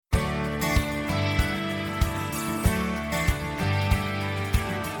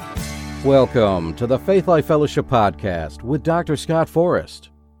Welcome to the Faith Life Fellowship Podcast with Dr. Scott Forrest.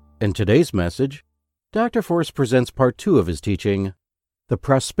 In today's message, Dr. Forrest presents part 2 of his teaching, The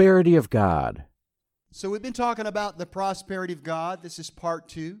Prosperity of God. So we've been talking about the prosperity of God. This is part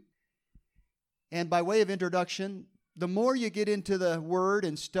 2. And by way of introduction, the more you get into the Word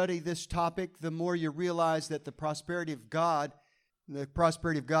and study this topic, the more you realize that the prosperity of God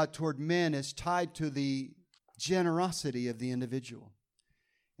toward men is tied to the generosity of the individual.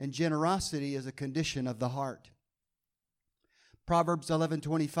 And generosity is a condition of the heart. Proverbs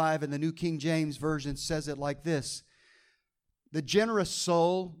 11:25 in the New King James Version says it like this: "The generous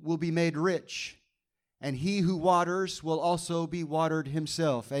soul will be made rich, and he who waters will also be watered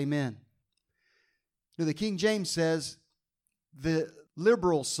himself." Amen. Now, the King James says, "The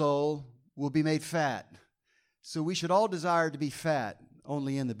liberal soul will be made fat." So we should all desire to be fat,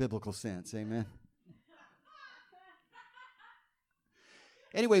 only in the biblical sense. Amen.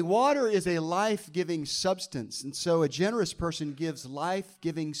 Anyway, water is a life-giving substance, and so a generous person gives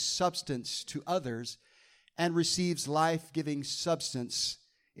life-giving substance to others and receives life-giving substance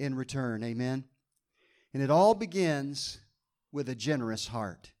in return. Amen? And it all begins with a generous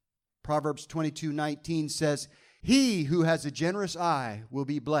heart. Proverbs 22:19 says, "He who has a generous eye will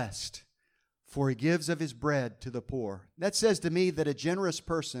be blessed, for he gives of his bread to the poor." That says to me that a generous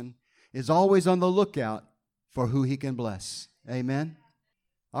person is always on the lookout for who he can bless. Amen?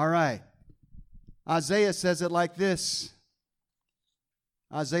 All right. Isaiah says it like this.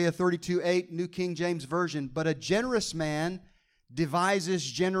 Isaiah 32:8, New King James Version, "But a generous man devises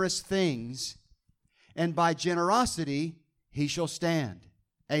generous things, and by generosity he shall stand."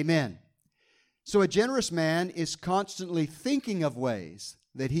 Amen. So a generous man is constantly thinking of ways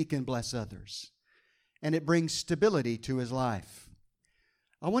that he can bless others, and it brings stability to his life.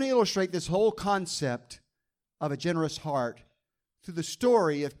 I want to illustrate this whole concept of a generous heart through the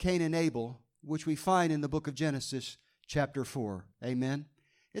story of Cain and Abel, which we find in the book of Genesis, chapter 4. Amen?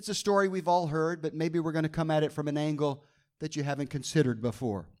 It's a story we've all heard, but maybe we're going to come at it from an angle that you haven't considered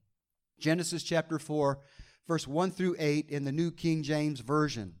before. Genesis chapter 4, verse 1 through 8 in the New King James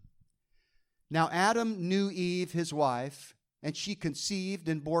Version. "Now Adam knew Eve, his wife, and she conceived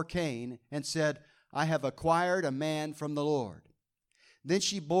and bore Cain, and said, 'I have acquired a man from the Lord.' Then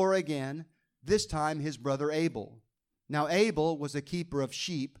she bore again, this time his brother Abel. Now Abel was a keeper of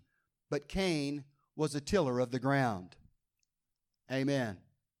sheep, but Cain was a tiller of the ground." Amen.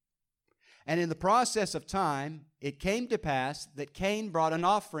 "And in the process of time, it came to pass that Cain brought an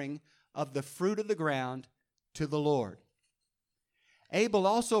offering of the fruit of the ground to the Lord. Abel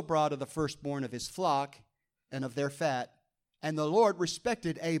also brought of the firstborn of his flock and of their fat, and the Lord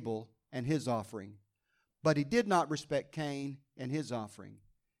respected Abel and his offering. But he did not respect Cain and his offering.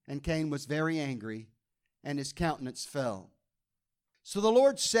 And Cain was very angry, and his countenance fell. So the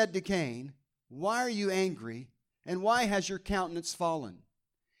Lord said to Cain, 'Why are you angry, and why has your countenance fallen?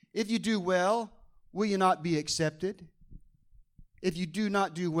 If you do well, will you not be accepted? If you do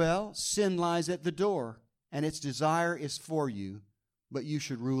not do well, sin lies at the door, and its desire is for you, but you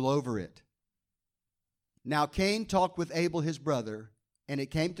should rule over it.' Now Cain talked with Abel his brother, and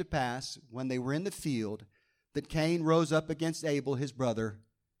it came to pass, when they were in the field, that Cain rose up against Abel his brother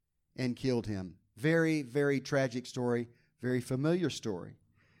and killed him." Very, very tragic story, very familiar story.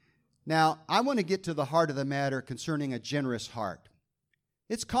 Now, I want to get to the heart of the matter concerning a generous heart.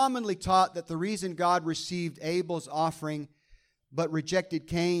 It's commonly taught that the reason God received Abel's offering but rejected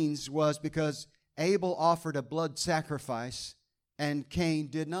Cain's was because Abel offered a blood sacrifice and Cain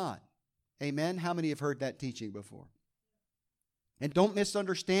did not. Amen? How many have heard that teaching before? And don't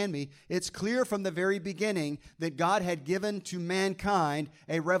misunderstand me. It's clear from the very beginning that God had given to mankind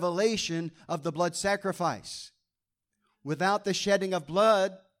a revelation of the blood sacrifice. Without the shedding of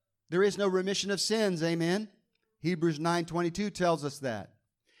blood, there is no remission of sins. Amen? Hebrews 9:22 tells us that.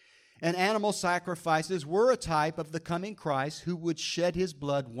 And animal sacrifices were a type of the coming Christ who would shed his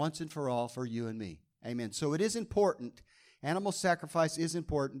blood once and for all for you and me. Amen. So it is important. Animal sacrifice is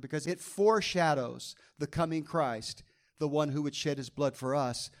important because it foreshadows the coming Christ, the one who would shed his blood for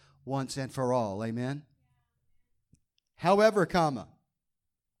us once and for all. Amen? However,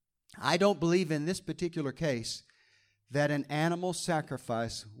 I don't believe in this particular case that an animal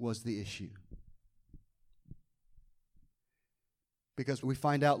sacrifice was the issue. Because we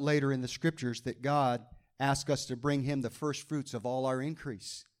find out later in the Scriptures that God asked us to bring him the first fruits of all our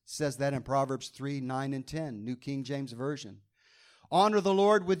increase. It says that in Proverbs 3, 9, and 10, New King James Version. "Honor the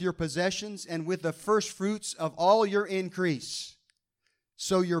Lord with your possessions and with the first fruits of all your increase.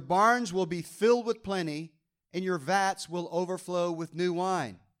 So your barns will be filled with plenty, and your vats will overflow with new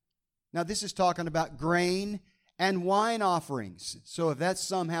wine." Now this is talking about grain and wine offerings. So if that's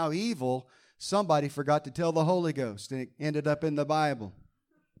somehow evil, somebody forgot to tell the Holy Ghost, and it ended up in the Bible.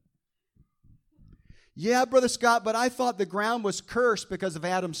 Yeah, Brother Scott, but I thought the ground was cursed because of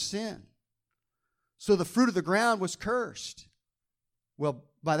Adam's sin. So the fruit of the ground was cursed. Well,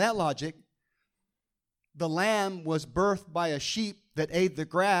 by that logic, the lamb was birthed by a sheep that ate the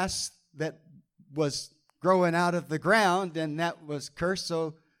grass that was growing out of the ground, and that was cursed,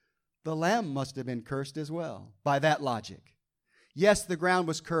 so the lamb must have been cursed as well, by that logic. Yes, the ground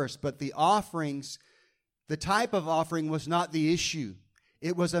was cursed, but the offerings, the type of offering was not the issue.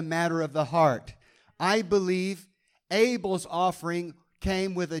 It was a matter of the heart. I believe Abel's offering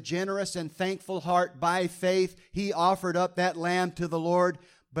came with a generous and thankful heart by faith. He offered up that lamb to the Lord,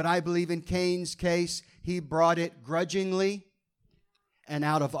 but I believe in Cain's case, he brought it grudgingly and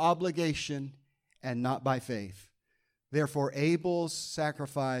out of obligation and not by faith. Therefore, Abel's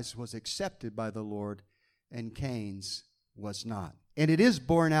sacrifice was accepted by the Lord and Cain's was not. And it is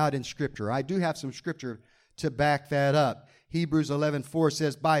borne out in Scripture. I do have some Scripture to back that up. Hebrews 11:4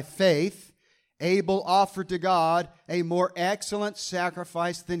 says, by faith, Abel offered to God a more excellent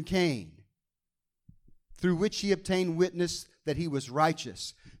sacrifice than Cain, through which he obtained witness that he was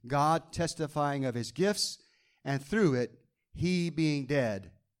righteous, God testifying of his gifts, and through it, he being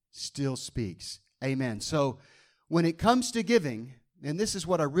dead still speaks. Amen. So when it comes to giving, and this is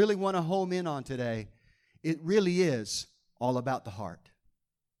what I really want to home in on today, it really is all about the heart.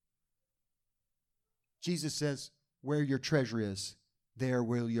 Jesus says, where your treasure is, there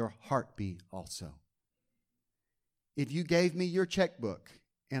will your heart be also. If you gave me your checkbook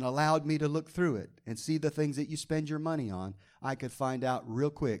and allowed me to look through it and see the things that you spend your money on, I could find out real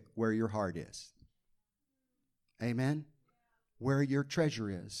quick where your heart is. Amen? Where your treasure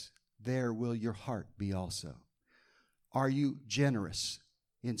is, there will your heart be also. Are you generous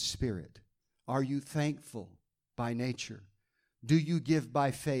in spirit? Are you thankful by nature? Do you give by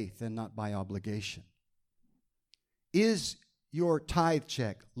faith and not by obligation? Is your tithe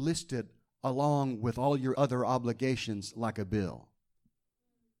check listed along with all your other obligations like a bill?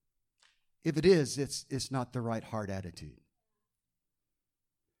 If it is, it's not the right heart attitude.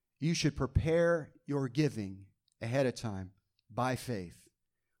 You should prepare your giving ahead of time by faith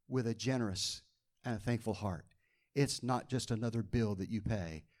with a generous and a thankful heart. It's not just another bill that you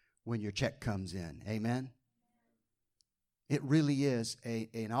pay when your check comes in. Amen? It really is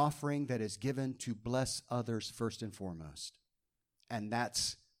an offering that is given to bless others first and foremost. And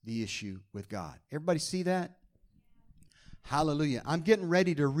that's the issue with God. Everybody see that? Hallelujah. I'm getting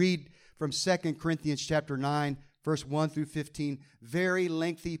ready to read from 2 Corinthians chapter 9, verse 1 through 15. Very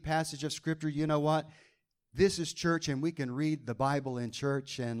lengthy passage of Scripture. You know what? This is church, and we can read the Bible in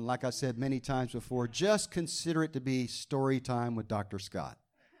church. And like I said many times before, just consider it to be story time with Dr. Scott.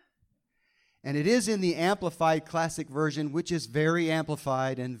 And it is in the Amplified Classic Version, which is very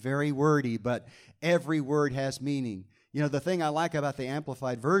amplified and very wordy, but every word has meaning. You know, the thing I like about the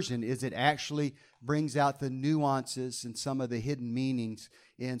Amplified Version is it actually brings out the nuances and some of the hidden meanings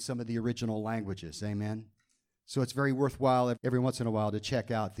in some of the original languages. Amen? So it's very worthwhile every once in a while to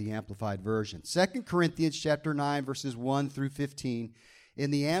check out the Amplified Version. 2 Corinthians chapter 9, verses 1 through 15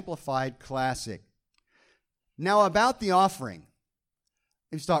 in the Amplified Classic. Now about the offering.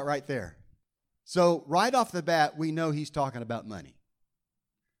 Let me start right there. So right off the bat, we know he's talking about money.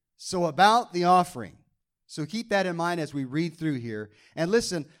 So about the offering. So keep that in mind as we read through here. And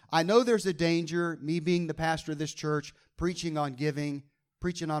listen, I know there's a danger, me being the pastor of this church, preaching on giving,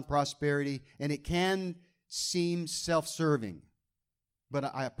 preaching on prosperity, and it can seem self-serving. But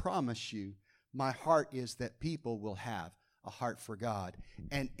I promise you, my heart is that people will have a heart for God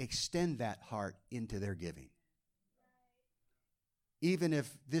and extend that heart into their giving. Even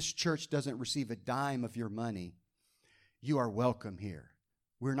if this church doesn't receive a dime of your money, you are welcome here.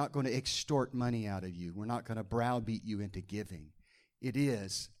 We're not going to extort money out of you. We're not going to browbeat you into giving. It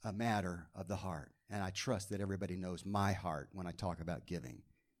is a matter of the heart. And I trust that everybody knows my heart when I talk about giving.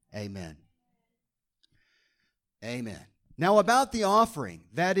 Amen. Amen. Now about the offering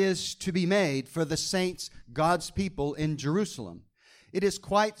that is to be made for the saints, God's people in Jerusalem. It is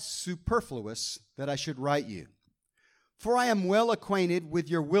quite superfluous that I should write you. For I am well acquainted with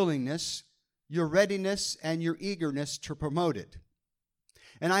your willingness, your readiness, and your eagerness to promote it.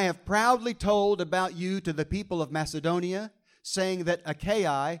 And I have proudly told about you to the people of Macedonia, saying that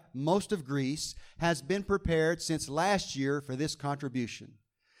Achaia, most of Greece, has been prepared since last year for this contribution.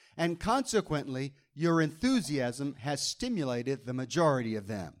 And consequently, your enthusiasm has stimulated the majority of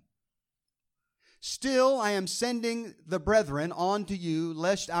them. Still, I am sending the brethren on to you,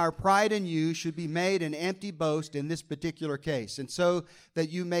 lest our pride in you should be made an empty boast in this particular case, and so that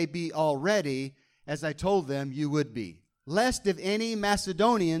you may be all ready as I told them you would be, lest if any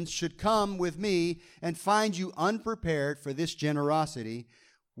Macedonians should come with me and find you unprepared for this generosity,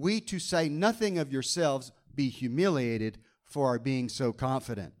 we, to say nothing of yourselves, be humiliated for our being so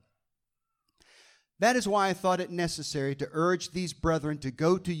confident. That is why I thought it necessary to urge these brethren to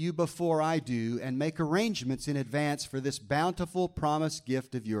go to you before I do and make arrangements in advance for this bountiful promised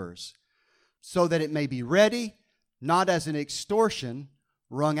gift of yours, so that it may be ready, not as an extortion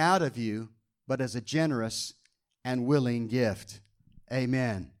wrung out of you, but as a generous and willing gift.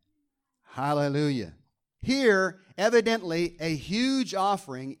 Amen. Hallelujah. Here, evidently, a huge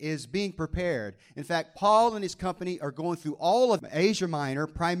offering is being prepared. In fact, Paul and his company are going through all of Asia Minor,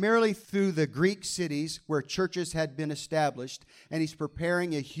 primarily through the Greek cities where churches had been established, and he's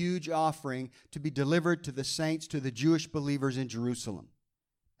preparing a huge offering to be delivered to the saints, to the Jewish believers in Jerusalem.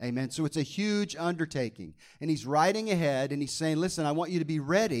 Amen. So it's a huge undertaking. And he's riding ahead and he's saying, listen, I want you to be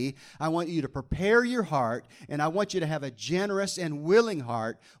ready. I want you to prepare your heart. And I want you to have a generous and willing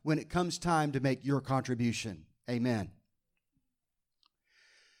heart when it comes time to make your contribution. Amen.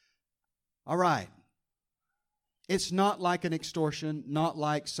 All right. It's not like an extortion, not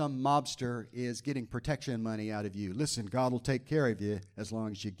like some mobster is getting protection money out of you. Listen, God will take care of you as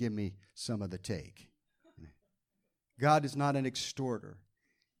long as you give me some of the take. God is not an extorter.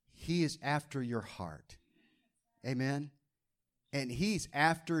 He is after your heart. Amen? And He's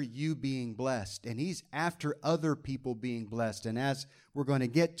after you being blessed. And He's after other people being blessed. And as we're going to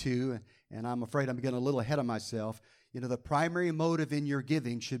get to, and I'm afraid I'm getting a little ahead of myself, the primary motive in your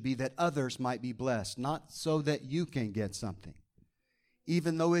giving should be that others might be blessed, not so that you can get something.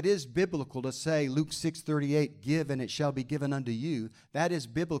 Even though it is biblical to say, Luke 6:38, give and it shall be given unto you. That is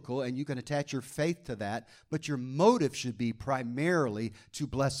biblical, and you can attach your faith to that. But your motive should be primarily to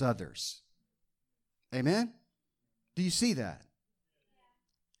bless others. Amen? Do you see that?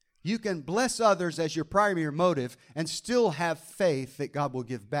 You can bless others as your primary motive and still have faith that God will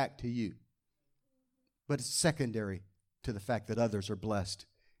give back to you. But it's secondary to the fact that others are blessed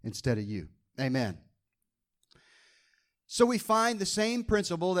instead of you. Amen. So we find the same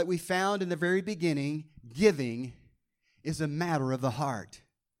principle that we found in the very beginning. Giving is a matter of the heart.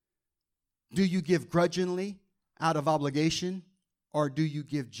 Do you give grudgingly out of obligation, or do you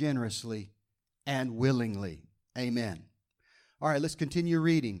give generously and willingly? Amen. All right, let's continue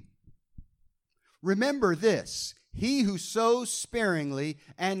reading. Remember this: he who sows sparingly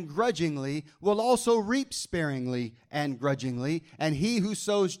and grudgingly will also reap sparingly and grudgingly, and he who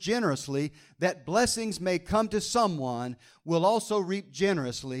sows generously, that blessings may come to someone, will also reap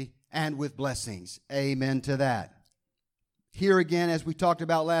generously and with blessings. Amen to that. Here again, as we talked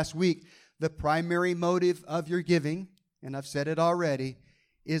about last week, the primary motive of your giving, and I've said it already,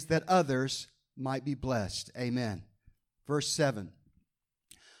 is that others might be blessed. Amen. Verse 7.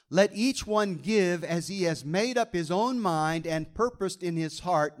 Let each one give as he has made up his own mind and purposed in his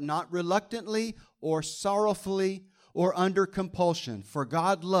heart, not reluctantly or sorrowfully or under compulsion. For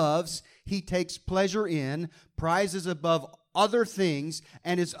God loves, He takes pleasure in, prizes above other things,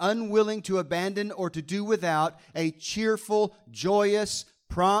 and is unwilling to abandon or to do without a cheerful, joyous,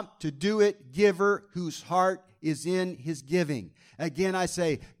 prompt to do it giver whose heart is in his giving. Again, I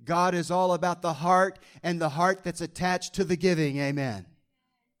say, God is all about the heart and the heart that's attached to the giving. Amen.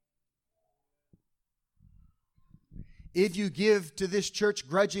 If you give to this church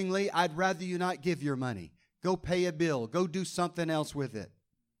grudgingly, I'd rather you not give your money. Go pay a bill. Go do something else with it.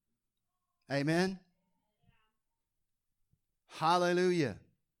 Amen? Hallelujah.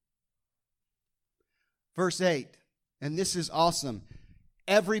 Verse 8, and this is awesome.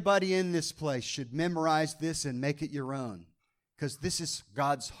 Everybody in this place should memorize this and make it your own, because this is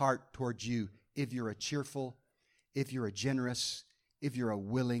God's heart towards you if you're a cheerful, if you're a generous, if you're a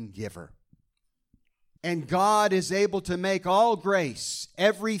willing giver. And God is able to make all grace,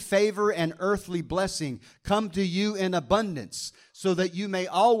 every favor and earthly blessing come to you in abundance, so that you may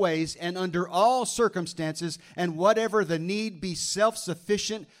always and under all circumstances and whatever the need be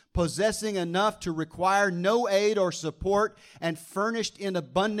self-sufficient, possessing enough to require no aid or support, and furnished in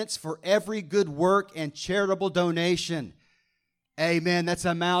abundance for every good work and charitable donation. Amen. That's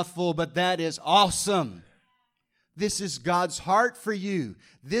a mouthful, but that is awesome. This is God's heart for you.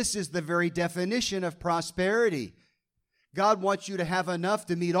 This is the very definition of prosperity. God wants you to have enough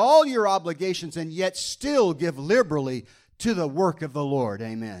to meet all your obligations and yet still give liberally to the work of the Lord.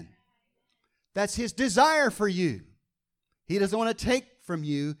 Amen. That's His desire for you. He doesn't want to take from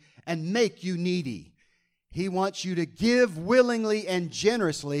you and make you needy. He wants you to give willingly and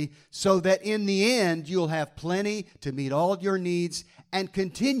generously so that in the end you'll have plenty to meet all your needs and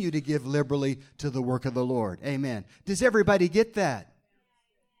continue to give liberally to the work of the Lord. Amen. Does everybody get that?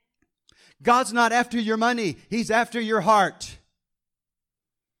 God's not after your money. He's after your heart.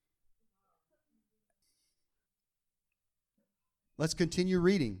 Let's continue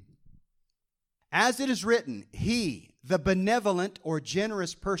reading. As it is written, He, the benevolent or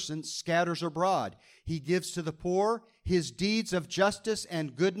generous person, scatters abroad. He gives to the poor. His deeds of justice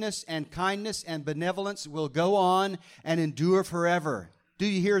and goodness and kindness and benevolence will go on and endure forever. Do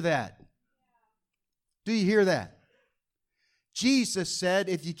you hear that? Do you hear that? Jesus said,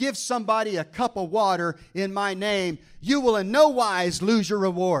 if you give somebody a cup of water in my name, you will in no wise lose your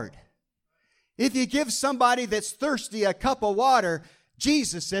reward. If you give somebody that's thirsty a cup of water,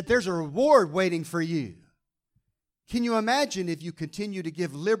 Jesus said there's a reward waiting for you. Can you imagine if you continue to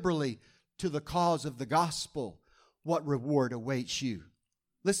give liberally to the cause of the gospel, what reward awaits you?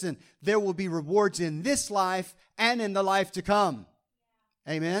 Listen, there will be rewards in this life and in the life to come.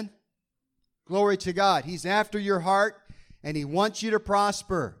 Amen? Glory to God. He's after your heart and He wants you to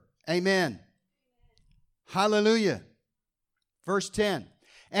prosper. Amen. Hallelujah. Verse 10.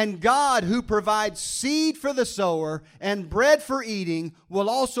 And God, who provides seed for the sower and bread for eating, will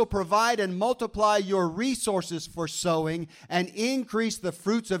also provide and multiply your resources for sowing and increase the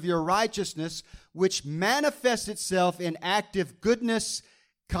fruits of your righteousness, which manifests itself in active goodness,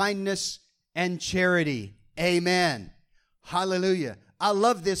 kindness, and charity. Amen. Hallelujah. I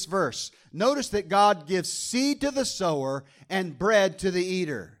love this verse. Notice that God gives seed to the sower and bread to the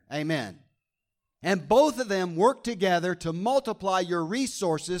eater. Amen. And both of them work together to multiply your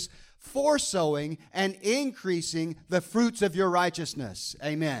resources for sowing and increasing the fruits of your righteousness.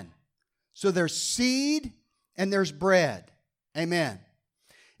 Amen. So there's seed and there's bread. Amen.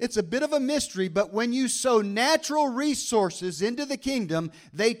 It's a bit of a mystery, but when you sow natural resources into the kingdom,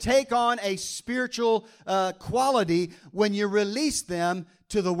 they take on a spiritual quality when you release them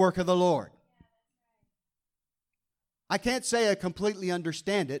to the work of the Lord. I can't say I completely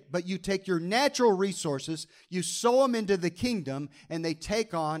understand it, but you take your natural resources, you sow them into the kingdom, and they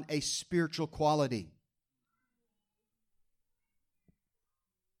take on a spiritual quality.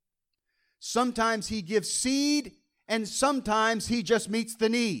 Sometimes He gives seed, and sometimes He just meets the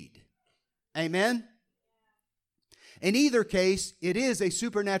need. Amen? In either case, it is a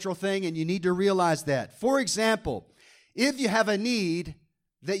supernatural thing, and you need to realize that. For example, if you have a need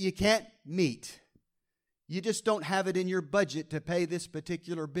that you can't meet, you just don't have it in your budget to pay this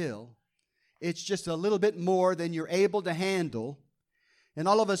particular bill. It's just a little bit more than you're able to handle. And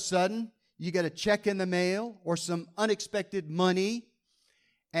all of a sudden, you get a check in the mail or some unexpected money.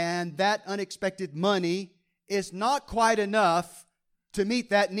 And that unexpected money is not quite enough to meet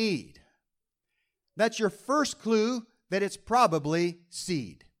that need. That's your first clue that it's probably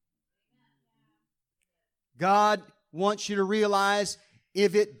seed. God wants you to realize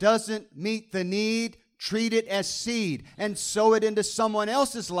if it doesn't meet the need, treat it as seed and sow it into someone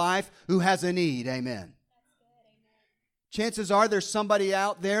else's life who has a need. Amen. Chances are there's somebody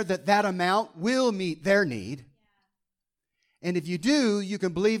out there that amount will meet their need. And if you do, you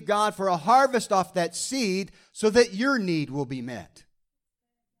can believe God for a harvest off that seed so that your need will be met.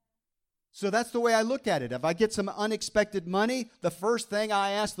 So that's the way I look at it. If I get some unexpected money, the first thing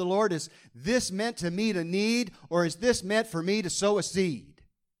I ask the Lord is, this meant to meet a need, or is this meant for me to sow a seed?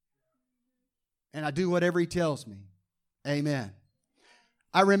 And I do whatever He tells me. Amen.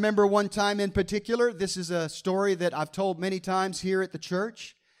 I remember one time in particular, this is a story that I've told many times here at the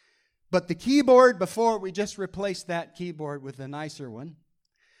church, but the keyboard, before we just replaced that keyboard with a nicer one,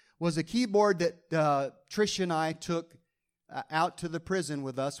 was a keyboard that Trish and I took out to the prison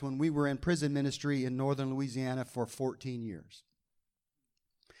with us when we were in prison ministry in northern Louisiana for 14 years.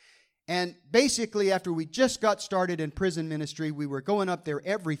 And basically, after we just got started in prison ministry, we were going up there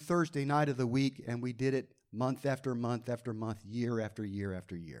every Thursday night of the week, and we did it month after month after month, year after year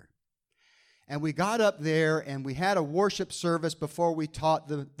after year. And we got up there, and we had a worship service before we taught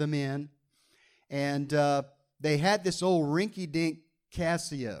the men. And they had this old rinky-dink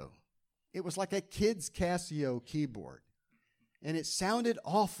Casio. It was like a kid's Casio keyboard. And it sounded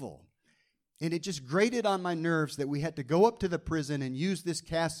awful. And it just grated on my nerves that we had to go up to the prison and use this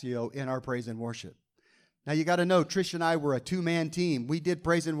Casio in our praise and worship. Now, you got to know, Trish and I were a two-man team. We did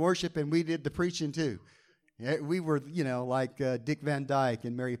praise and worship, and we did the preaching, too. We were, like Dick Van Dyke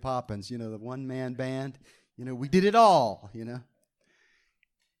and Mary Poppins, the one-man band. We did it all,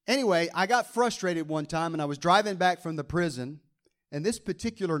 Anyway, I got frustrated one time, and I was driving back from the prison. And this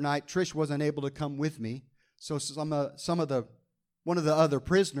particular night, Trish wasn't able to come with me. So one of the other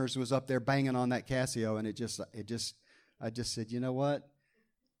prisoners was up there banging on that Casio, and I just said, you know what?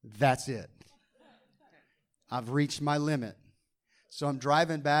 That's it. I've reached my limit. So I'm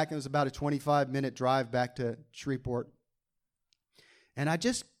driving back. It was about a 25-minute drive back to Shreveport. And I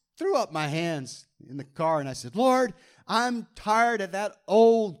just threw up my hands in the car and I said, Lord, I'm tired of that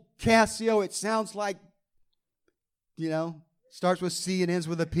old Casio. It sounds like, starts with C and ends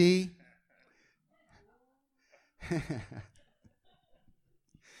with a P.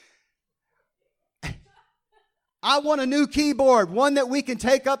 I want a new keyboard, one that we can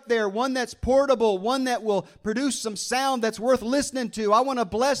take up there, one that's portable, one that will produce some sound that's worth listening to. I want to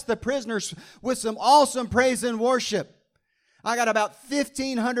bless the prisoners with some awesome praise and worship. I got about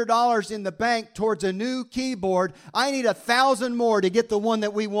 $1,500 in the bank towards a new keyboard. I need 1,000 more to get the one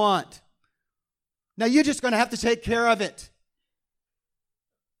that we want. Now you're just going to have to take care of it.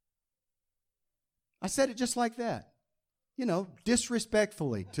 I said it just like that.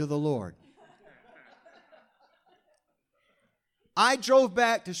 Disrespectfully to the Lord. I drove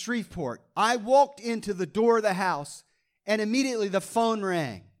back to Shreveport. I walked into the door of the house, and immediately the phone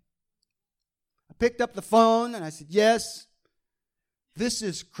rang. I picked up the phone, and I said, yes, this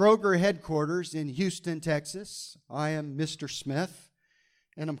is Kroger headquarters in Houston, Texas. I am Mr. Smith,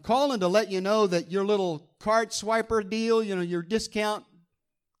 and I'm calling to let you know that your little card swiper deal, your discount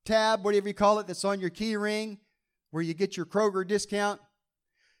tab, whatever you call it, that's on your key ring, where you get your Kroger discount,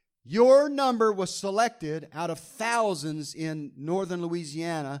 your number was selected out of thousands in northern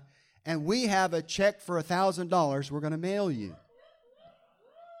Louisiana, and we have a check for $1,000 we're going to mail you.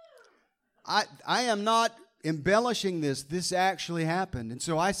 I am not embellishing this. This actually happened. And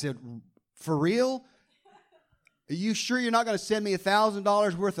so I said, for real? Are you sure you're not going to send me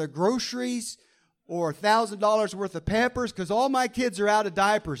 $1,000 worth of groceries or $1,000 worth of Pampers? Because all my kids are out of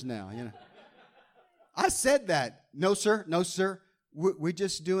diapers now. I said that. No, sir. No, sir. We're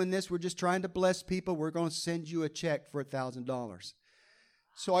just doing this. We're just trying to bless people. We're going to send you a check for $1,000.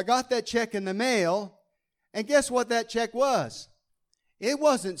 So I got that check in the mail, and guess what that check was? It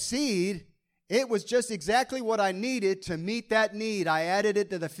wasn't seed. It was just exactly what I needed to meet that need. I added it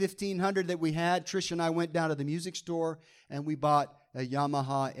to the $1,500 that we had. Trish and I went down to the music store, and we bought a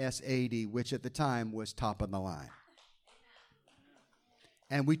Yamaha S80, which at the time was top of the line.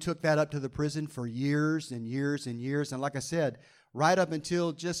 And we took that up to the prison for years and years and years. And like I said, right up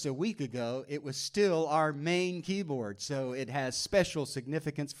until just a week ago, it was still our main keyboard. So it has special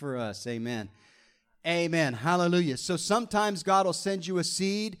significance for us. Amen. Amen. Hallelujah. So sometimes God will send you a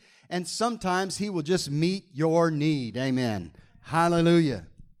seed, and sometimes He will just meet your need. Amen. Hallelujah.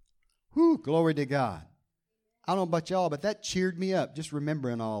 Whew, glory to God. I don't know about y'all, but that cheered me up just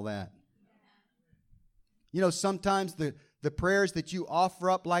remembering all that. Sometimes the prayers that you offer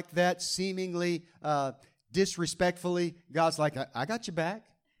up like that, seemingly disrespectfully, God's like, I got you back.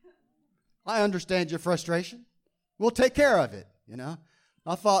 I understand your frustration. We'll take care of it,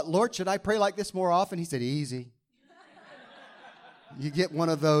 I thought, Lord, should I pray like this more often? He said, easy. You get one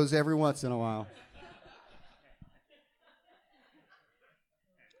of those every once in a while.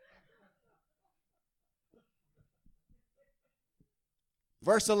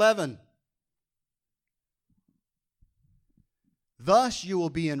 Verse 11. Thus you will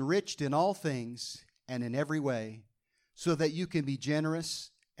be enriched in all things and in every way, so that you can be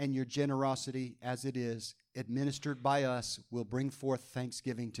generous, and your generosity, as it is administered by us, will bring forth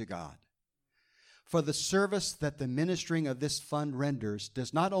thanksgiving to God. For the service that the ministering of this fund renders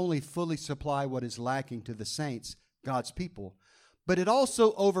does not only fully supply what is lacking to the saints, God's people, but it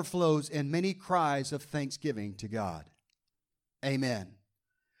also overflows in many cries of thanksgiving to God. Amen.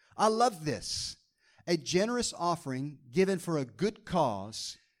 I love this. A generous offering given for a good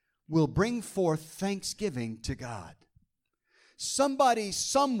cause will bring forth thanksgiving to God. Somebody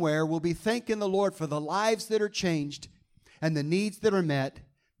somewhere will be thanking the Lord for the lives that are changed and the needs that are met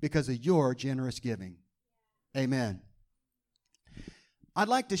because of your generous giving. Amen. I'd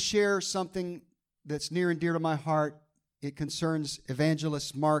like to share something that's near and dear to my heart. It concerns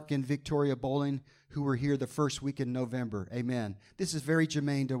evangelists Mark and Victoria Bowling, who were here the first week in November. Amen. This is very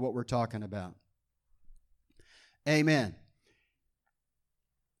germane to what we're talking about. Amen.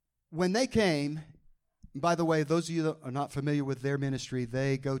 When they came, by the way, those of you that are not familiar with their ministry,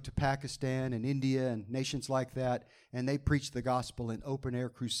 they go to Pakistan and India and nations like that, and they preach the gospel in open-air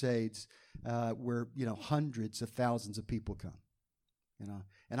crusades where, hundreds of thousands of people come.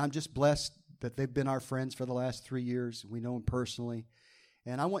 And I'm just blessed that they've been our friends for the last 3 years. We know them personally.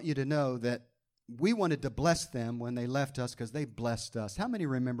 And I want you to know that we wanted to bless them when they left us because they blessed us. How many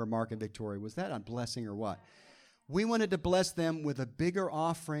remember Mark and Victoria? Was that a blessing or what? We wanted to bless them with a bigger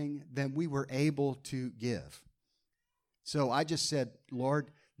offering than we were able to give. So I just said,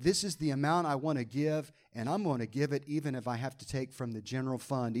 Lord, this is the amount I want to give, and I'm going to give it even if I have to take from the general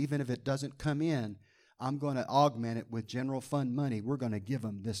fund. Even if it doesn't come in, I'm going to augment it with general fund money. We're going to give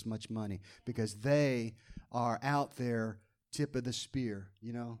them this much money because they are out there tip of the spear.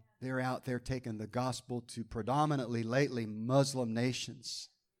 They're out there taking the gospel to predominantly lately Muslim nations.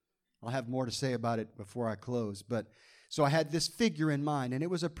 I'll have more to say about it before I close. But so I had this figure in mind, and it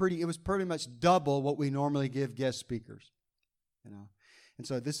was pretty much double what we normally give guest speakers. And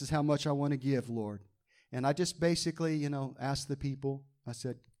so this is how much I want to give, Lord. And I just basically, asked the people. I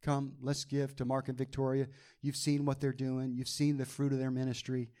said, come, let's give to Mark and Victoria. You've seen what they're doing. You've seen the fruit of their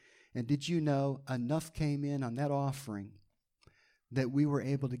ministry. And did you know enough came in on that offering that we were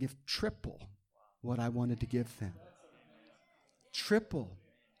able to give triple what I wanted to give them? Triple.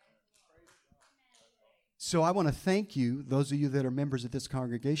 So I want to thank you, those of you that are members of this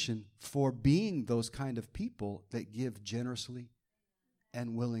congregation, for being those kind of people that give generously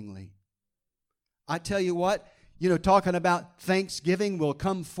and willingly. I tell you what, talking about Thanksgiving will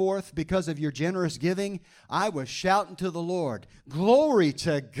come forth because of your generous giving. I was shouting to the Lord, glory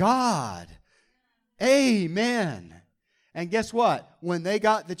to God. Amen. And guess what? When they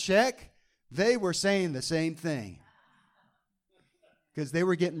got the check, they were saying the same thing. Because they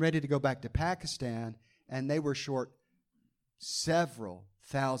were getting ready to go back to Pakistan, and they were short several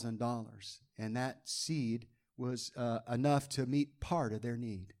 $1,000s. And that seed was enough to meet part of their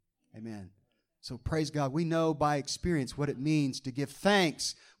need. Amen. So praise God. We know by experience what it means to give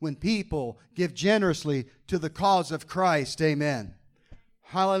thanks when people give generously to the cause of Christ. Amen.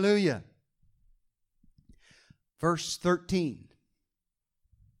 Hallelujah. Verse 13.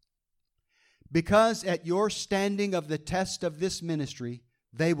 Because at your standing of the test of this ministry,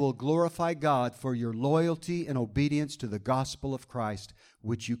 they will glorify God for your loyalty and obedience to the gospel of Christ,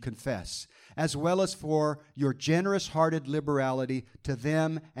 which you confess, as well as for your generous-hearted liberality to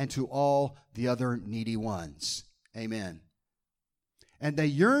them and to all the other needy ones. Amen. And they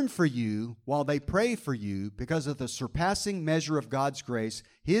yearn for you while they pray for you because of the surpassing measure of God's grace,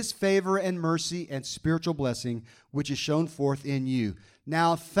 His favor and mercy and spiritual blessing, which is shown forth in you.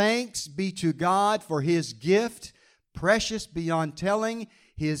 Now thanks be to God for His gift, precious beyond telling,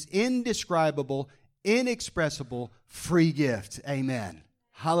 His indescribable, inexpressible, free gift. Amen.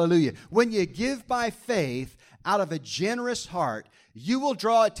 Hallelujah. When you give by faith out of a generous heart, you will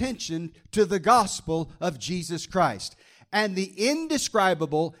draw attention to the gospel of Jesus Christ and the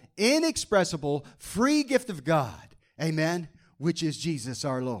indescribable, inexpressible, free gift of God. Amen. Which is Jesus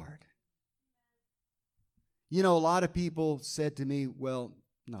our Lord. A lot of people said to me, well,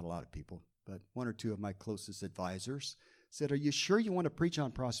 not a lot of people, but one or two of my closest advisors said, are you sure you want to preach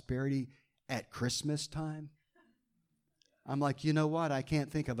on prosperity at Christmas time? I'm like, you know what? I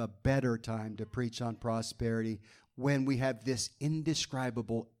can't think of a better time to preach on prosperity when we have this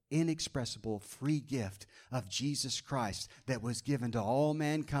indescribable, inexpressible free gift of Jesus Christ that was given to all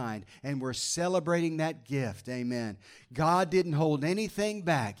mankind, and we're celebrating that gift. Amen. God didn't hold anything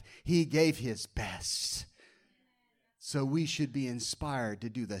back. He gave His best. So we should be inspired to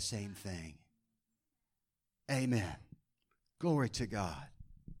do the same thing. Amen. Glory to God.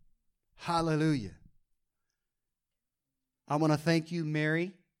 Hallelujah. I want to thank you,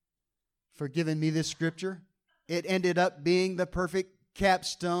 Mary, for giving me this scripture. It ended up being the perfect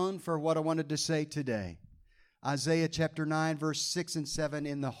capstone for what I wanted to say today. Isaiah chapter 9, verse 6 and 7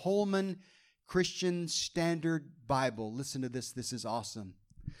 in the Holman Christian Standard Bible. Listen to this. This is awesome.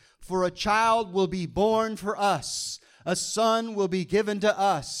 For a child will be born for us. A son will be given to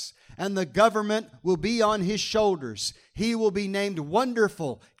us, and the government will be on His shoulders. He will be named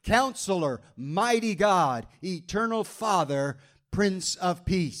Wonderful, Counselor, Mighty God, Eternal Father, Prince of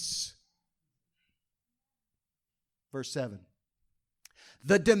Peace. Verse 7.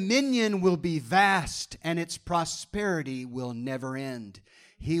 The dominion will be vast, and its prosperity will never end.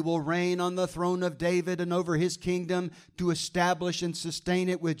 He will reign on the throne of David and over His kingdom to establish and sustain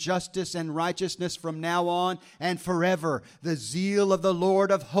it with justice and righteousness from now on and forever. The zeal of the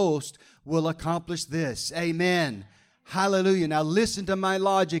Lord of hosts will accomplish this. Amen. Hallelujah. Now listen to my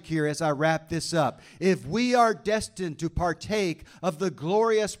logic here as I wrap this up. If we are destined to partake of the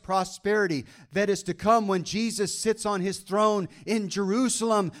glorious prosperity that is to come when Jesus sits on His throne in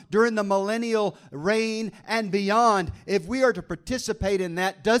Jerusalem during the millennial reign and beyond, if we are to participate in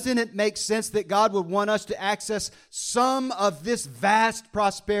that, doesn't it make sense that God would want us to access some of this vast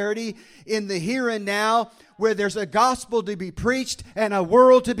prosperity in the here and now, where there's a gospel to be preached and a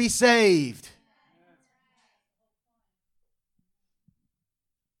world to be saved?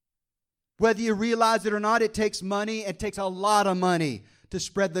 Whether you realize it or not, it takes money. It takes a lot of money to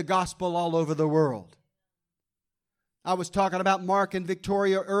spread the gospel all over the world. I was talking about Mark and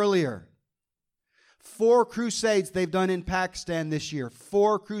Victoria earlier. 4 crusades they've done in Pakistan this year.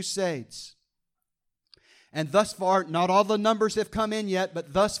 4 crusades. And thus far, not all the numbers have come in yet,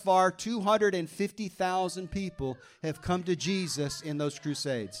 but thus far, 250,000 people have come to Jesus in those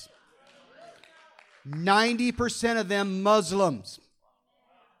crusades. 90% of them Muslims.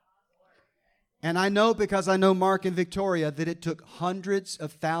 And I know, because I know Mark and Victoria, that it took hundreds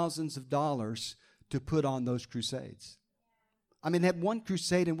of thousands of dollars to put on those crusades. I mean, they had one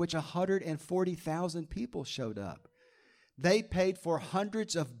crusade in which 140,000 people showed up. They paid for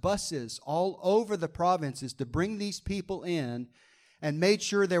hundreds of buses all over the provinces to bring these people in, and made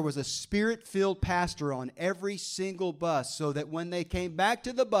sure there was a Spirit-filled pastor on every single bus, so that when they came back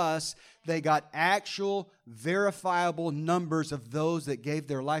to the bus, they got actual verifiable numbers of those that gave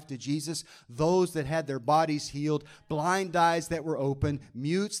their life to Jesus, those that had their bodies healed, blind eyes that were open,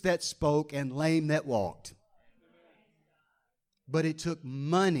 mutes that spoke, and lame that walked. But it took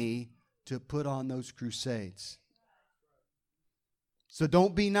money to put on those crusades. So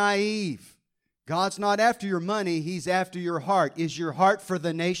don't be naive. God's not after your money, He's after your heart. Is your heart for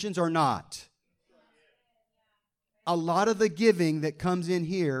the nations or not? A lot of the giving that comes in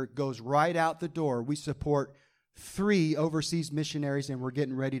here goes right out the door. We support 3 overseas missionaries, and we're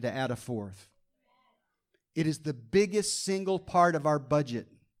getting ready to add a 4th. It is the biggest single part of our budget.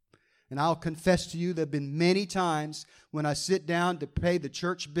 And I'll confess to you, there have been many times when I sit down to pay the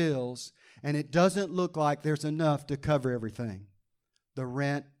church bills, and it doesn't look like there's enough to cover everything. The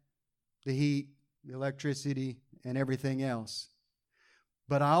rent, the heat, the electricity, and everything else.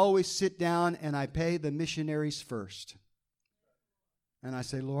 But I always sit down and I pay the missionaries first. And I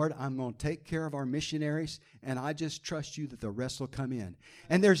say, Lord, I'm going to take care of our missionaries, and I just trust you that the rest will come in.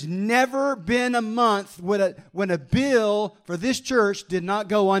 And there's never been a month when a bill for this church did not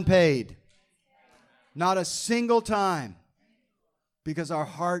go unpaid. Not a single time. Because our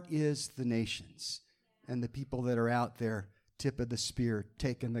heart is the nations and the people that are out there, tip of the spear,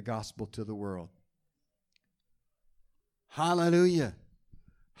 taking the gospel to the world. Hallelujah.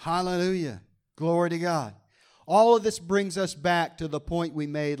 Hallelujah. Glory to God. All of this brings us back to the point we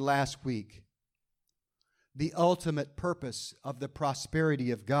made last week. The ultimate purpose of the prosperity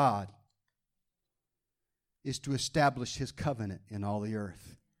of God is to establish His covenant in all the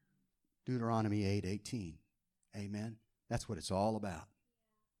earth. Deuteronomy 8:18. Amen. That's what it's all about.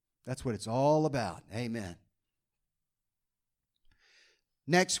 That's what it's all about. Amen.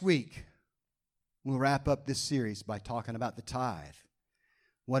 Next week, we'll wrap up this series by talking about the tithe,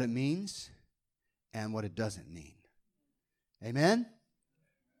 what it means and what it doesn't mean. Amen?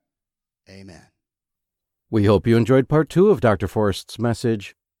 Amen. We hope you enjoyed part 2 of Dr. Forrest's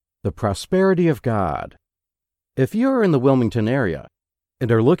message, The Prosperity of God. If you're in the Wilmington area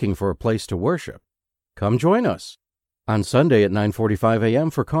and are looking for a place to worship, come join us on Sunday at 9:45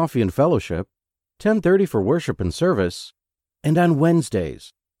 a.m. for coffee and fellowship, 10:30 for worship and service, and on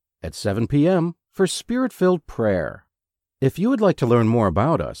Wednesdays at 7 p.m. for Spirit-filled prayer. If you would like to learn more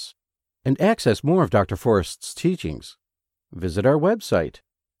about us and access more of Dr. Forrest's teachings, visit our website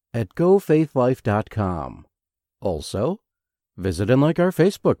at gofaithlife.com. Also, visit and like our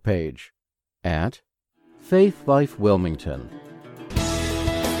Facebook page at Faith Life Wilmington.